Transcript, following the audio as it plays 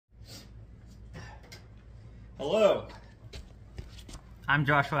Hello, I'm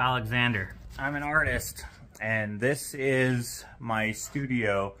Joshua Alexander. I'm an artist, and this is my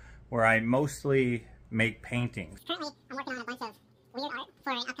studio where I mostly make paintings. Currently, I'm working on a bunch of weird art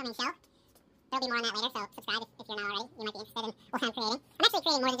for an upcoming show. There'll be more on that later, so subscribe if you're not already. You might be interested in what I'm creating. I'm actually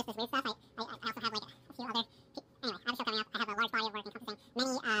creating more than just this weird stuff. I also have like a few other... Anyway, I have a show coming up. I have a large body of work encompassing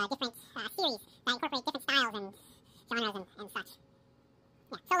many different series that incorporate different styles and genres and such.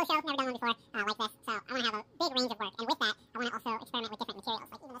 Yeah, solo show, never done one before like this, so I want to have a big range of work, and with that, I want to also experiment with different materials.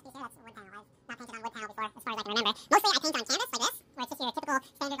 Like even this piece here, that's wood panel. I've not painted on wood panel before, as far as I can remember. Mostly I paint on canvas like this, where it's just your typical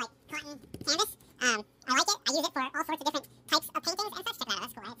standard like cotton canvas. I like it. I use it for all sorts of different types of paintings and such. Check that out,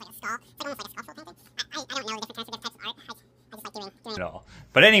 that's cool, right? It's like a skull. It's like almost like a sculptural painting. I don't know the different types of art. I just like doing it all.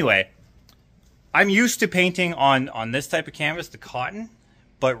 But anyway, I'm used to painting on this type of canvas, the cotton,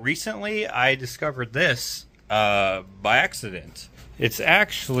 but recently I discovered this by accident. It's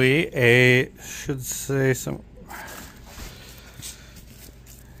actually a, should say some,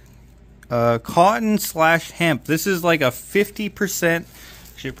 cotton / hemp. This is like a 50%,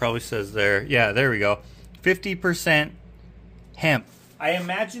 actually it probably says there, yeah, there we go, 50% hemp. I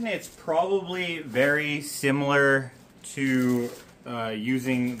imagine it's probably very similar to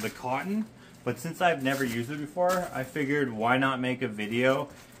using the cotton, but since I've never used it before, I figured why not make a video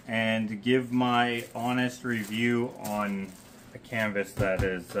and give my honest review on a canvas that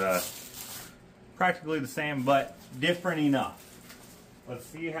is practically the same but different enough. Let's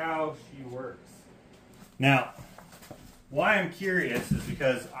see how she works. Now, why I'm curious is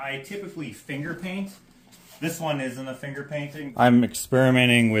because I typically finger paint. This one isn't a finger painting. I'm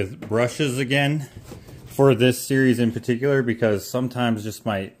experimenting with brushes again for this series in particular because sometimes just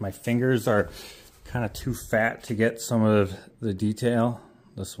my fingers are kind of too fat to get some of the detail.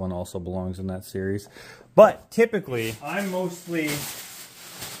 This one also belongs in that series. But typically, I'm mostly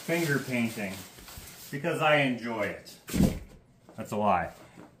finger painting because I enjoy it. That's a lie.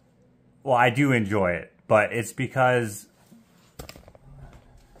 Well, I do enjoy it, but it's because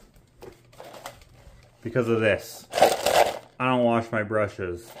of this. I don't wash my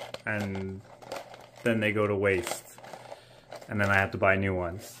brushes, and then they go to waste. And then I have to buy new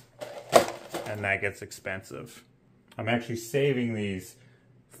ones. And that gets expensive. I'm actually saving these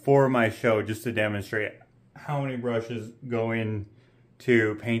for my show just to demonstrate how many brushes go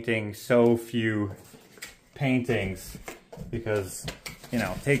into painting so few paintings, because, you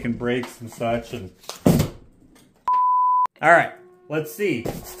know, taking breaks and such. And all right, let's see.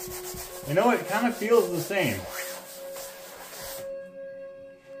 You know, it kind of feels the same.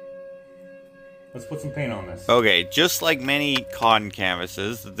 Let's put some paint on this. Okay, just like many cotton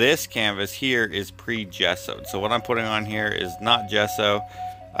canvases, this canvas here is pre-gessoed. So what I'm putting on here is not gesso.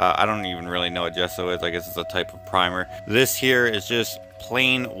 I don't even really know what gesso is. I guess it's a type of primer. This here is just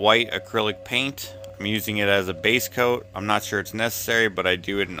plain white acrylic paint. I'm using it as a base coat. I'm not sure it's necessary, but I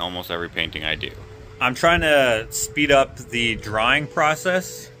do it in almost every painting I do. I'm trying to speed up the drying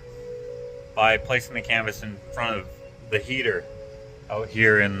process by placing the canvas in front of the heater out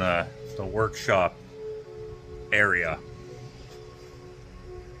here in the workshop area.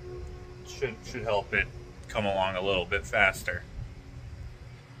 Should help it come along a little bit faster.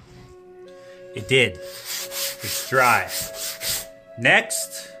 It did. It's dry.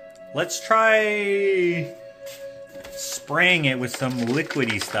 Next, let's try spraying it with some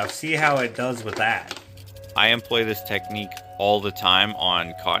liquidy stuff. See how it does with that. I employ this technique all the time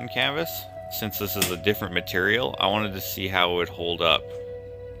on cotton canvas. Since this is a different material, I wanted to see how it would hold up.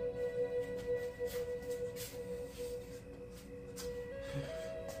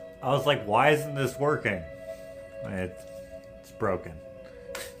 I was like, why isn't this working? It's broken.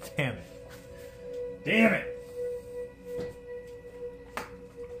 Damn it. Damn it!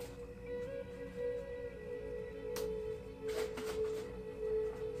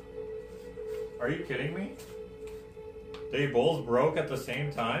 Are you kidding me? They both broke at the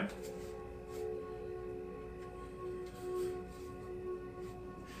same time?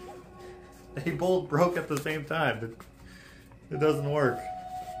 They both broke at the same time. It doesn't work.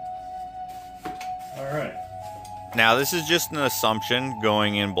 Alright. Now this is just an assumption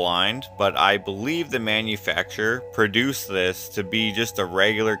going in blind, but I believe the manufacturer produced this to be just a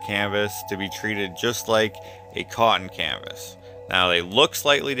regular canvas, to be treated just like a cotton canvas. Now they look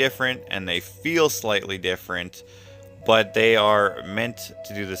slightly different and they feel slightly different, but they are meant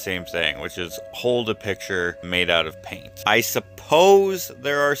to do the same thing, which is hold a picture made out of paint. I suppose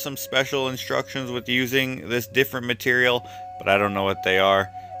there are some special instructions with using this different material, but I don't know what they are.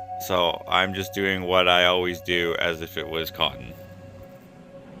 So I'm just doing what I always do as if it was cotton.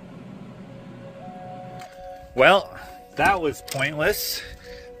 Well, that was pointless.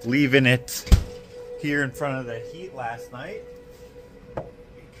 Leaving it here in front of the heat last night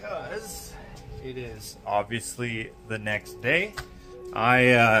because it is obviously the next day.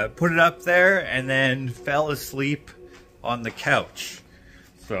 I put it up there and then fell asleep on the couch.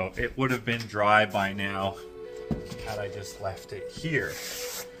 So it would have been dry by now had I just left it here.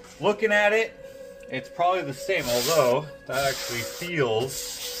 Looking at it, it's probably the same, although that actually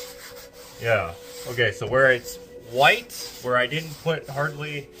feels, yeah. Okay, so where it's white, where I didn't put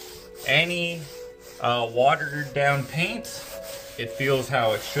hardly any watered down paint, it feels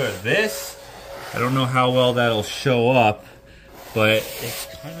how it should. This, I don't know how well that'll show up, but it's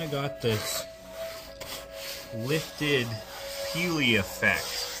kind of got this lifted peely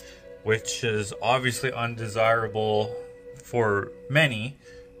effect, which is obviously undesirable for many,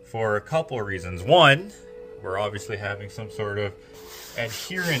 for a couple of reasons. One, we're obviously having some sort of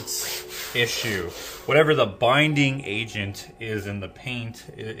adherence issue. Whatever the binding agent is in the paint,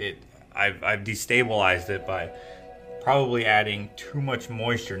 I've destabilized it by probably adding too much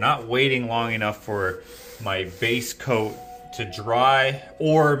moisture, not waiting long enough for my base coat to dry,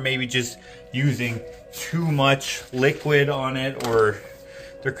 or maybe just using too much liquid on it, or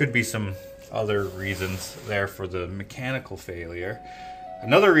there could be some other reasons there for the mechanical failure.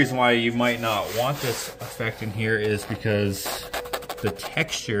 Another reason why you might not want this effect in here is because the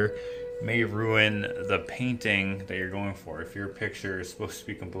texture may ruin the painting that you're going for. If your picture is supposed to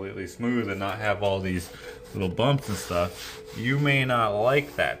be completely smooth and not have all these little bumps and stuff, you may not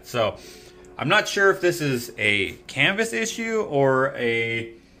like that. So I'm not sure if this is a canvas issue or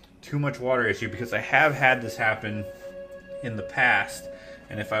a too much water issue, because I have had this happen in the past,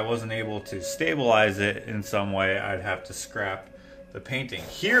 and if I wasn't able to stabilize it in some way, I'd have to scrap the painting.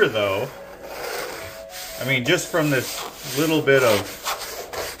 Here though, I mean, just from this little bit of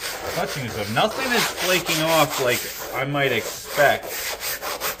touching and stuff, nothing is flaking off like I might expect,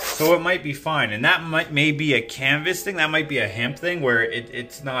 so it might be fine. And that may be a canvas thing, that might be a hemp thing, where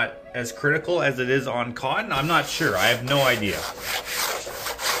it's not as critical as it is on cotton. I'm not sure, I have no idea.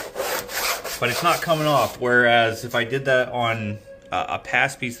 But it's not coming off, whereas if I did that on a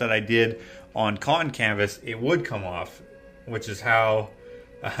past piece that I did on cotton canvas, it would come off, which is how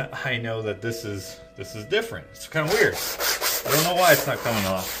I know that this is different. It's kind of weird. I don't know why it's not coming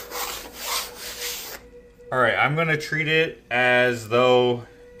off. All right, I'm gonna treat it as though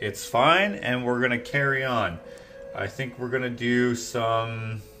it's fine, and we're gonna carry on. I think we're gonna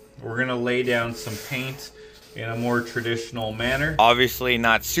lay down some paint in a more traditional manner. Obviously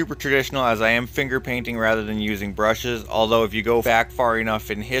not super traditional, as I am finger painting rather than using brushes, although if you go back far enough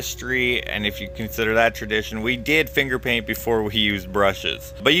in history, and if you consider that tradition, we did finger paint before we used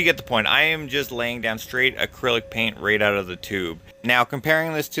brushes. But you get the point. I am just laying down straight acrylic paint right out of the tube. Now,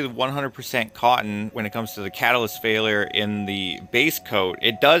 comparing this to 100% cotton when it comes to the catalyst failure in the base coat,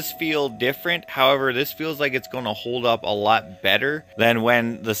 it does feel different. However, this feels like it's going to hold up a lot better than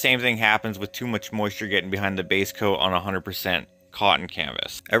when the same thing happens with too much moisture getting behind the base coat on 100% cotton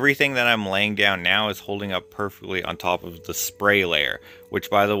canvas. Everything that I'm laying down now is holding up perfectly on top of the spray layer,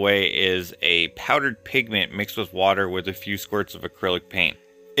 which, by the way, is a powdered pigment mixed with water with a few squirts of acrylic paint.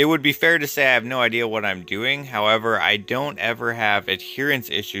 It would be fair to say I have no idea what I'm doing. However, I don't ever have adherence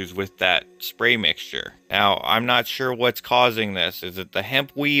issues with that spray mixture. Now, I'm not sure what's causing this. Is it the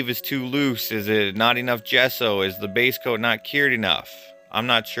hemp weave is too loose? Is it not enough gesso? Is the base coat not cured enough? I'm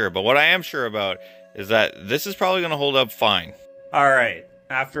not sure, but what I am sure about is that this is probably going to hold up fine. All right,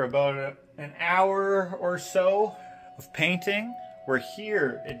 after about an hour or so of painting, we're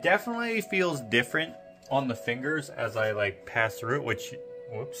here. It definitely feels different on the fingers as I like pass through it, which,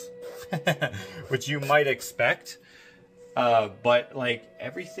 whoops, which you might expect. But like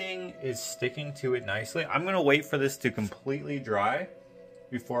everything is sticking to it nicely. I'm gonna wait for this to completely dry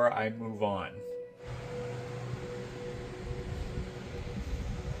before I move on.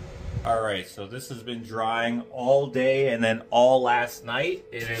 Alright, so this has been drying all day and then all last night.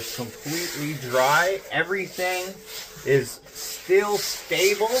 It is completely dry. Everything is still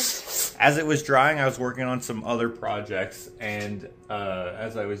stable. As it was drying, I was working on some other projects, and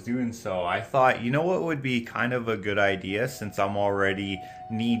as I was doing so, I thought, you know what would be kind of a good idea, since I'm already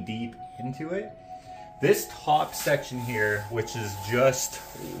knee-deep into it? This top section here, which is just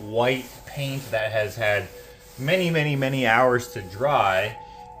white paint that has had many, many, many hours to dry,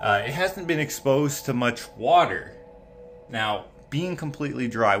 it hasn't been exposed to much water. Now, being completely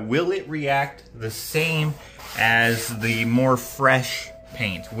dry, will it react the same as the more fresh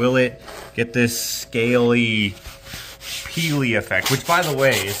paint? Will it get this scaly, peely effect, which, by the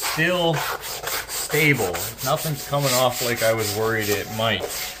way, is still stable? Nothing's coming off like I was worried it might.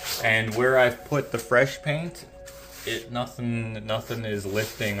 And where I've put the fresh paint, nothing is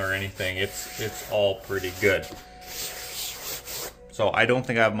lifting or anything. It's all pretty good. So I don't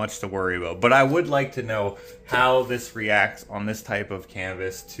think I have much to worry about. But I would like to know how this reacts on this type of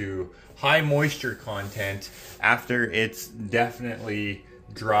canvas to high moisture content after it's definitely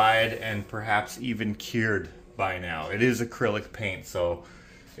dried and perhaps even cured by now. It is acrylic paint, so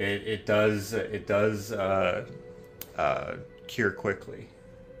it does cure quickly.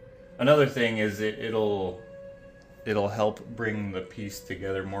 Another thing is it'll help bring the piece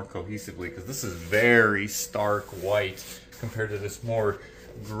together more cohesively, because this is very stark white compared to this more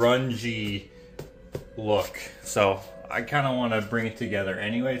grungy look. So I kind of want to bring it together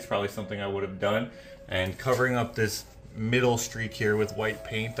anyway. It's probably something I would have done. And covering up this middle streak here with white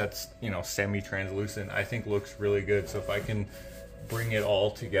paint that's, you know, semi-translucent, I think looks really good. So if I can bring it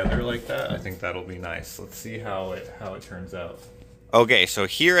all together like that, I think that'll be nice. Let's see how it turns out. Okay, so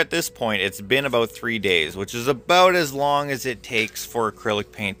here at this point, it's been about 3 days, which is about as long as it takes for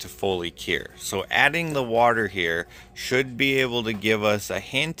acrylic paint to fully cure. So adding the water here should be able to give us a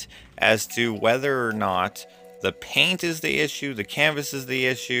hint as to whether or not the paint is the issue, the canvas is the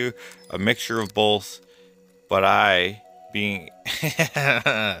issue, a mixture of both. But I, being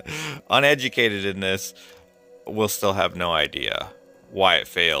uneducated in this, will still have no idea why it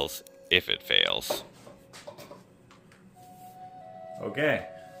fails, if it fails. Okay.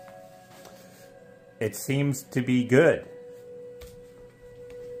 It seems to be good.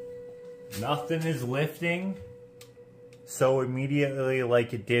 Nothing is lifting so immediately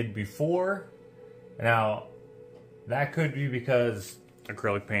like it did before. Now, that could be because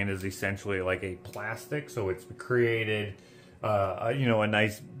acrylic paint is essentially like a plastic, so it's created you know, a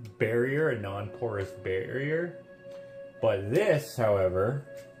nice barrier, a non-porous barrier. But this, however,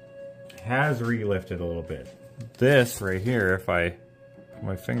 has re-lifted a little bit. This right here, if I put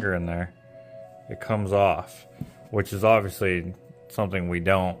my finger in there, it comes off, which is obviously something we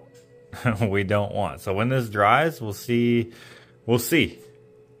don't want. So when this dries, we'll see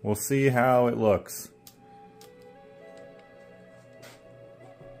how it looks.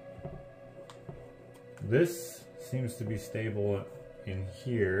 This seems to be stable in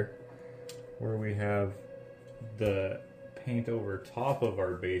here, where we have the paint over top of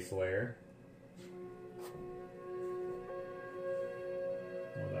our base layer.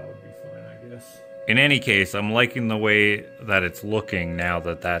 Well, that would be fine, I guess. In any case, I'm liking the way that it's looking now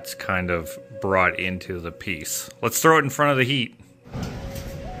that that's kind of brought into the piece. Let's throw it in front of the heat.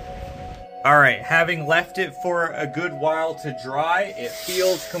 Alright, having left it for a good while to dry, it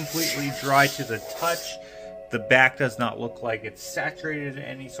feels completely dry to the touch. The back does not look like it's saturated in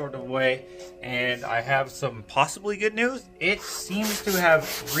any sort of way. And I have some possibly good news. It seems to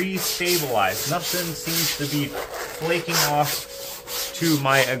have re-stabilized. Nothing seems to be flaking off to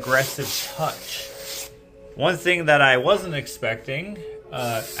my aggressive touch. One thing that I wasn't expecting,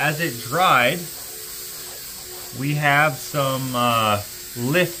 as it dried, we have some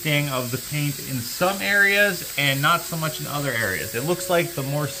lifting of the paint in some areas and not so much in other areas. It looks like the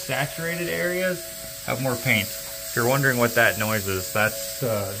more saturated areas have more paint. If you're wondering what that noise is, that's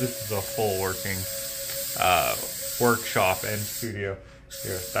this is a full working workshop and studio.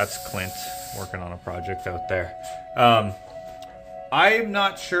 Here, that's Clint working on a project out there. I'm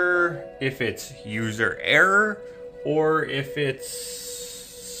not sure if it's user error or if it's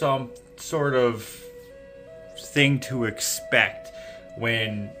some sort of thing to expect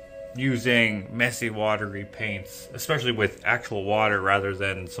when using messy watery paints, especially with actual water rather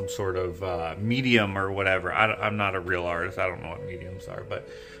than some sort of medium or whatever. I'm not a real artist. I don't know what mediums are, but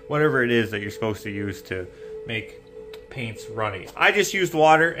whatever it is that you're supposed to use to make paints runny. I just used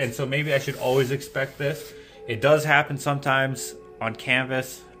water, and so maybe I should always expect this. It does happen sometimes on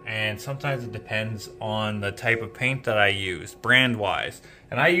canvas, and sometimes it depends on the type of paint that I use, brand wise.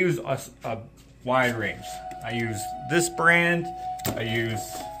 And I use a wide range. I use this brand, I use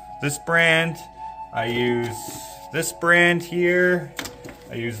this brand, I use this brand here,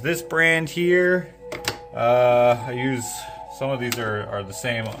 I use this brand here, I use, some of these are the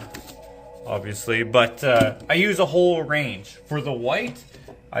same obviously, but I use a whole range. For the white,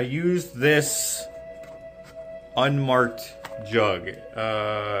 I use this unmarked jug.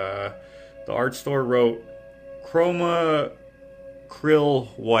 The art store wrote Chroma Krill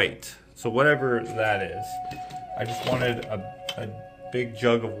White, so whatever that is. I just wanted a big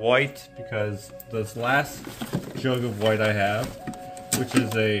jug of white because this last jug of white I have, which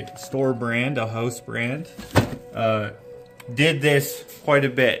is a store brand, a house brand, did this quite a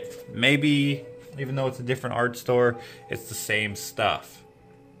bit. Maybe, even though it's a different art store, it's the same stuff.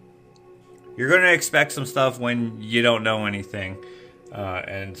 You're going to expect some stuff when you don't know anything.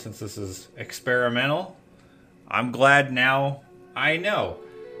 And since this is experimental, I'm glad now I know.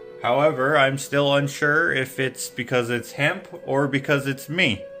 However, I'm still unsure if it's because it's hemp or because it's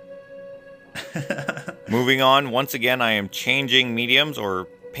me. Moving on, once again, I am changing mediums or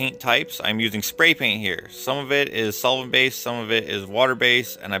paint types. I'm using spray paint here. Some of it is solvent based, some of it is water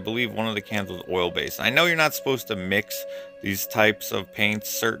based, and I believe one of the cans was oil based. I know you're not supposed to mix these types of paints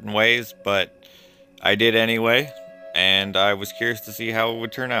certain ways, but I did anyway, and I was curious to see how it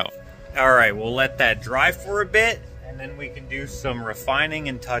would turn out. All right, we'll let that dry for a bit, and then we can do some refining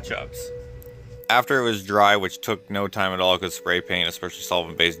and touch-ups. After it was dry, which took no time at all because spray paint, especially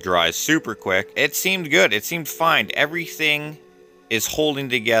solvent-based, dries super quick, it seemed good. It seemed fine. Everything is holding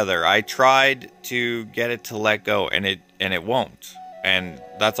together. I tried to get it to let go, and it won't. And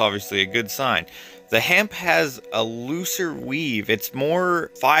that's obviously a good sign. The hemp has a looser weave. It's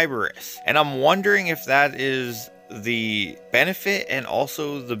more fibrous. And I'm wondering if that is the benefit and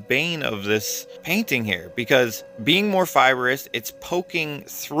also the bane of this painting here, because being more fibrous, it's poking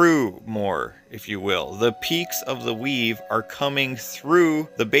through more, if you will. The peaks of the weave are coming through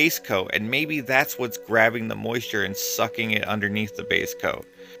the base coat, and maybe that's what's grabbing the moisture and sucking it underneath the base coat.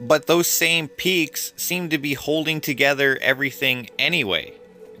 But those same peaks seem to be holding together everything anyway.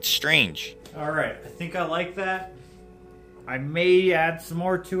 It's strange. All right, I think I like that. I may add some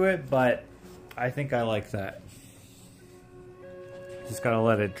more to it, but I think I like that. Just gotta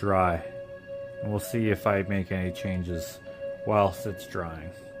let it dry, and we'll see if I make any changes whilst it's drying.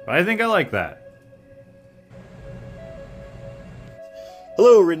 But I think I like that.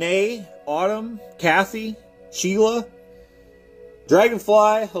 Hello, Renee, Autumn, Kathy, Sheila,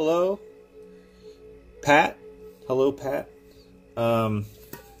 Dragonfly, hello, Pat, hello, Pat. I'm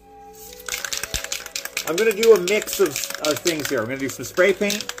gonna do a mix of things here. I'm gonna do some spray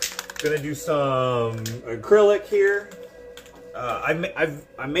paint, gonna do some acrylic here.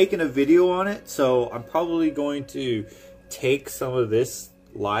 I'm making a video on it, so I'm probably going to take some of this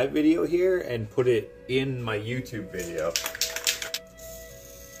live video here and put it in my YouTube video.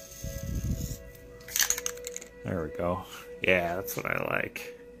 There we go. Yeah, that's what I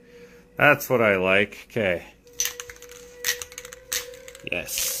like. That's what I like. Okay.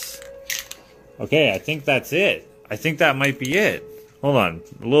 Yes. Okay, I think that's it. I think that might be it. Hold on,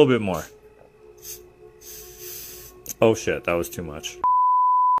 a little bit more. Oh shit, that was too much.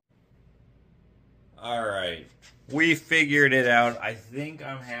 Alright, we figured it out. I think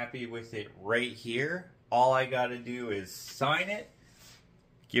I'm happy with it right here. All I gotta do is sign it,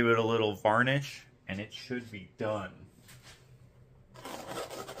 give it a little varnish, and it should be done.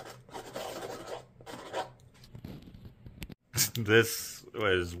 This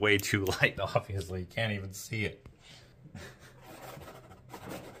was way too light, obviously. You can't even see it.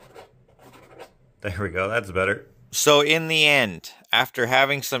 There we go, that's better. So in the end, after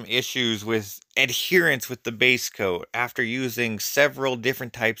having some issues with adherence with the base coat, after using several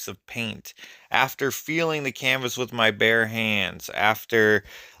different types of paint, after feeling the canvas with my bare hands, after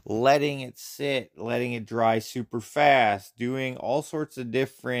letting it sit, letting it dry super fast, doing all sorts of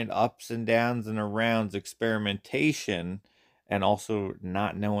different ups and downs and arounds, experimentation, and also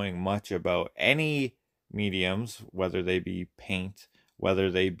not knowing much about any mediums, whether they be paint, whether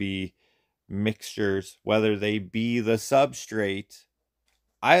they be mixtures, whether they be the substrate,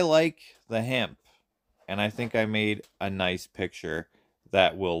 I like the hemp, and I think I made a nice picture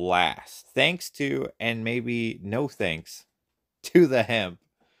that will last. Thanks to, and maybe no thanks to, the hemp.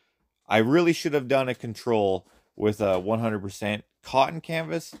 I really should have done a control with a 100% cotton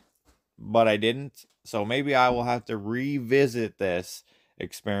canvas, but I didn't. So maybe I will have to revisit this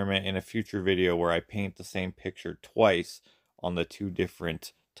experiment in a future video where I paint the same picture twice on the two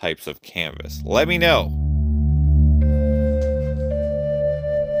different types of canvas. Let me know.